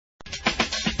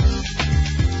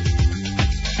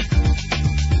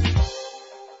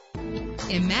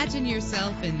Imagine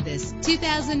yourself in this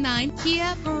 2009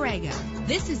 Kia Borrego.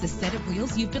 This is the set of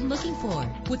wheels you've been looking for,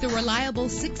 with a reliable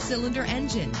 6-cylinder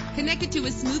engine connected to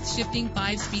a smooth shifting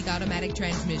 5-speed automatic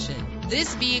transmission.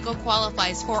 This vehicle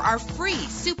qualifies for our free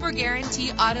Super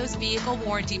Guarantee Autos Vehicle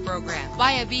Warranty Program.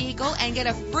 Buy a vehicle and get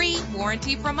a free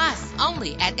warranty from us,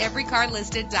 only at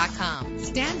everycarlisted.com.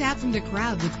 Stand out from the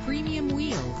crowd with premium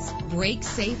wheels. Brake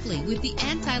safely with the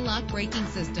anti-lock braking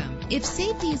system. If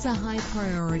safety is a high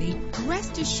priority,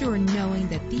 rest assured knowing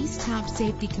that these top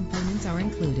safety components are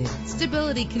included.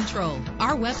 Stability control.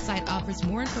 Our website offers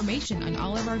more information on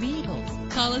all of our vehicles.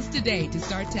 Call us today to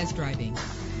start test driving.